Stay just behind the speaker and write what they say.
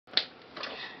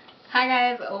Hi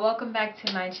guys, welcome back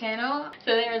to my channel.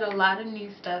 So there's a lot of new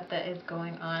stuff that is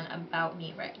going on about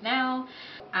me right now.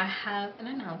 I have an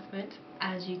announcement.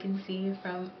 As you can see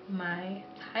from my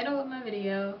title of my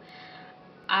video,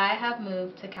 I have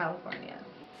moved to California.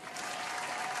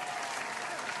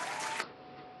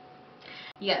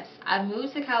 Yes, I've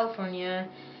moved to California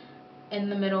in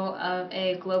the middle of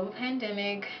a global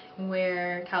pandemic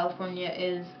where California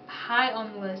is high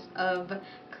on the list of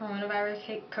coronavirus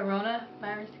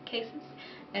cases,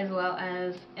 as well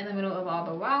as in the middle of all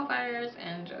the wildfires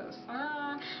and just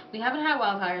we haven't had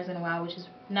wildfires in a while, which is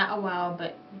not a while,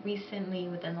 but recently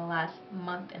within the last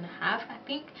month and a half, I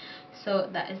think. So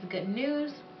that is good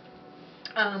news.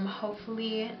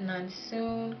 Hopefully none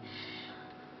soon.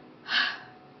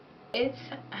 It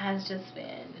has just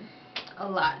been a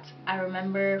lot. I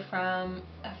remember from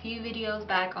a few videos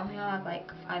back, only have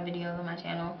like 5 videos on my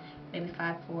channel, maybe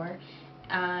 4.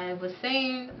 I was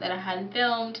saying that I hadn't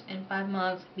filmed in 5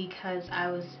 months because I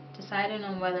was deciding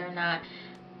on whether or not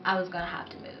I was gonna have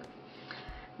to move.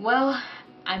 Well,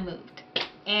 I moved,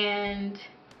 and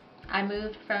I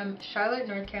moved from Charlotte,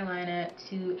 North Carolina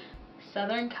to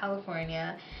Southern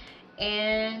California,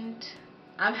 and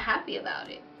I'm happy about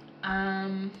it.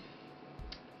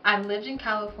 I've lived in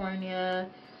California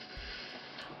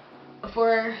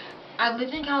before.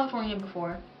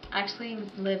 I actually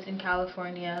lived in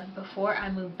California before I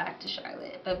moved back to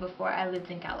Charlotte. But before I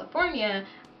lived in California,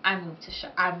 I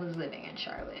was living in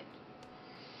Charlotte.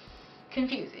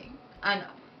 Confusing, I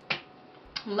know.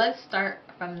 Let's start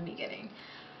from the beginning.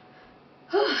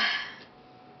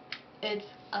 It's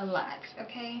a lot,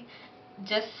 okay?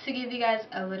 Just to give you guys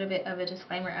a little bit of a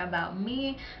disclaimer about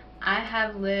me, I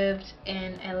have lived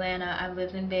in Atlanta, I've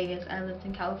lived in Vegas, I lived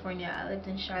in California, I lived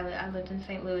in Charlotte, I lived in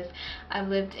St. Louis, I've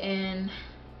lived in,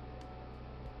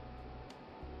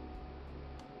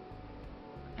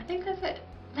 I think that's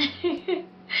it.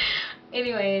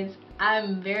 Anyways,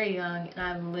 I'm very young and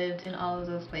I've lived in all of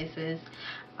those places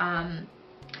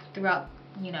throughout,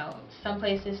 some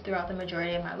places throughout the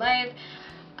majority of my life.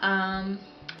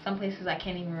 Some places I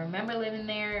can't even remember living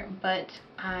there, but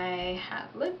I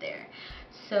have lived there.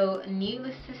 So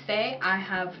needless to say, I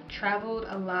have traveled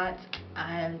a lot.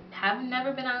 I have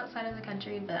never been outside of the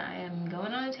country, but I am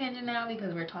going on a tangent now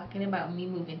because we're talking about me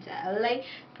moving to LA,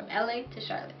 from LA to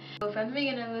Charlotte. So from the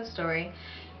beginning of the story,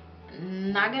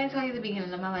 not going to tell you the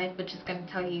beginning of my life, but just going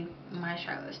to tell you my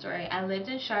Charlotte story. I lived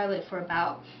in Charlotte for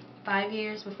about 5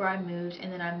 years before I moved,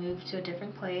 and then I moved to a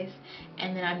different place,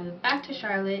 and then I moved back to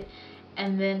Charlotte,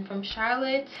 and then from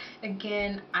Charlotte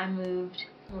again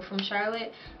from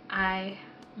Charlotte I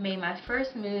made my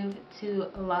first move to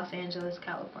Los Angeles,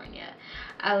 California.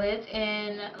 I lived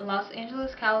in Los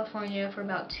Angeles, California for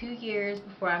about 2 years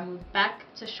before I moved back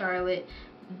to Charlotte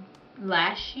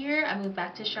last year. I moved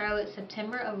back to Charlotte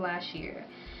September of last year.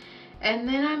 And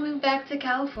then I moved back to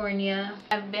California.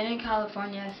 I've been in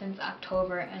California since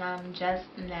October, and I'm just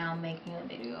now making a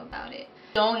video about it.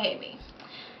 Don't hate me.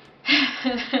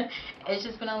 It's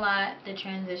just been a lot. The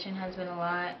transition has been a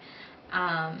lot.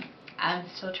 I'm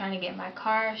still trying to get my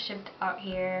car shipped out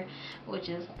here, which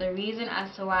is the reason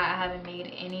as to why I haven't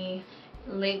made any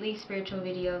lately spiritual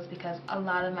videos, because a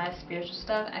lot of my spiritual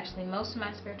stuff, actually most of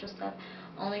my spiritual stuff,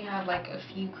 only have like a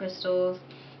few crystals,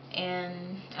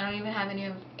 and I don't even have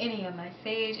any of my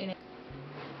sage.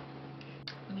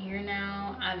 I'm here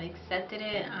now. I've accepted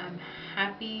it. I'm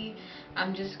happy.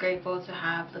 I'm just grateful to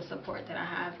have the support that I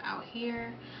have out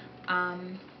here.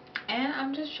 And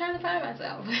I'm just trying to find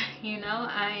myself.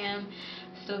 I am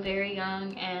still very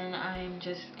young, and I'm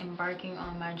just embarking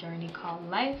on my journey called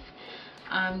life.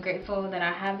 I'm grateful that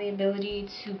I have the ability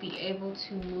to be able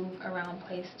to move around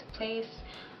place to place.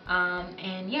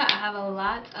 And yeah, I have a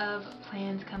lot of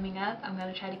plans coming up. I'm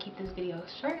going to try to keep this video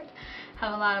short. I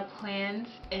have a lot of plans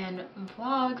and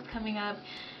vlogs coming up.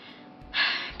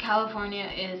 California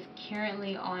is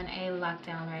currently on a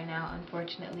lockdown right now,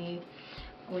 unfortunately,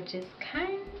 which is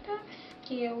kind of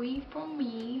scary for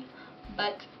me,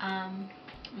 but I'm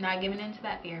not giving in to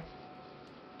that fear.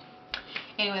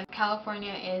 Anyway,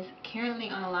 California is currently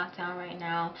on a lockdown right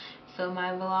now, so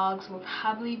my vlogs will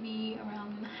probably be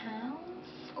around the house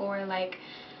or like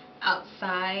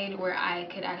outside where I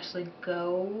could actually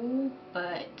go,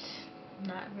 but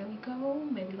not really go.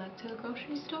 Maybe like to the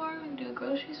grocery store and do a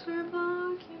grocery store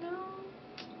vlog,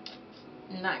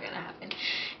 Not gonna happen.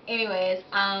 Anyways,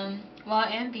 well, I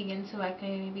am vegan, so I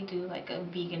can maybe do like a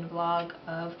vegan vlog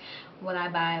of what I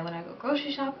buy when I go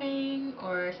grocery shopping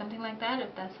or something like that.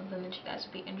 If that's something that you guys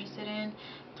would be interested in,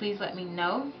 please let me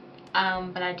know.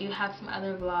 But I do have some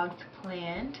other vlogs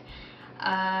planned.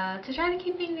 to try to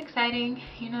keep things exciting.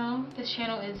 You know, this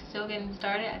channel is still getting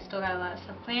started. I still got a lot of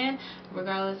stuff planned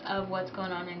regardless of what's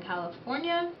going on in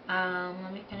California.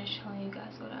 Let me finish telling you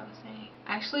guys what I was saying.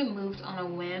 I actually moved on a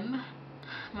whim.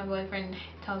 My boyfriend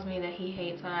tells me that he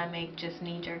hates when I make just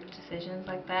knee-jerk decisions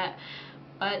like that,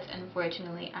 but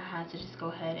unfortunately I had to just go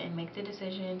ahead and make the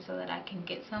decision so that I can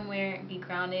get somewhere, be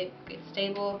grounded, get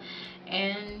stable,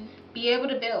 and be able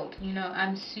to build. You know,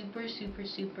 I'm super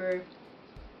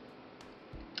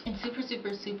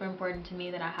important to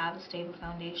me that I have a stable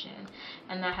foundation,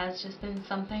 and that has just been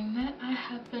something that I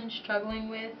have been struggling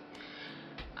with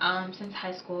since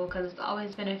high school, because it's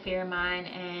always been a fear of mine,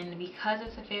 and because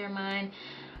it's a fear of mine,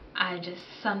 I just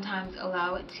sometimes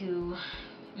allow it to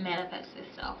manifest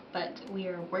itself. But we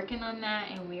are working on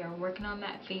that, and we are working on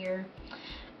that fear.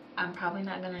 I'm probably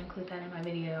not going to include that in my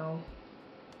video,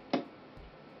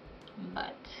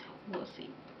 but we'll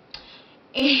see.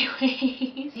 Anyways,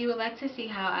 if you would like to see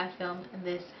how I filmed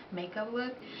this makeup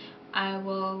look, I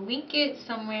will link it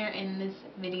somewhere in this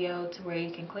video to where you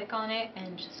can click on it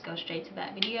and just go straight to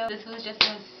that video. This was just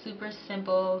a super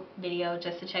simple video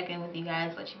just to check in with you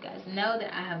guys, let you guys know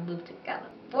that I have moved to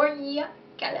California,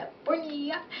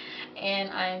 and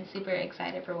I'm super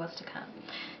excited for what's to come.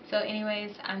 So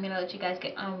anyways, I'm gonna let you guys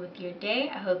get on with your day.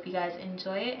 I hope you guys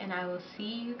enjoy it, and I will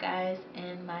see you guys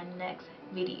in my next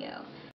video.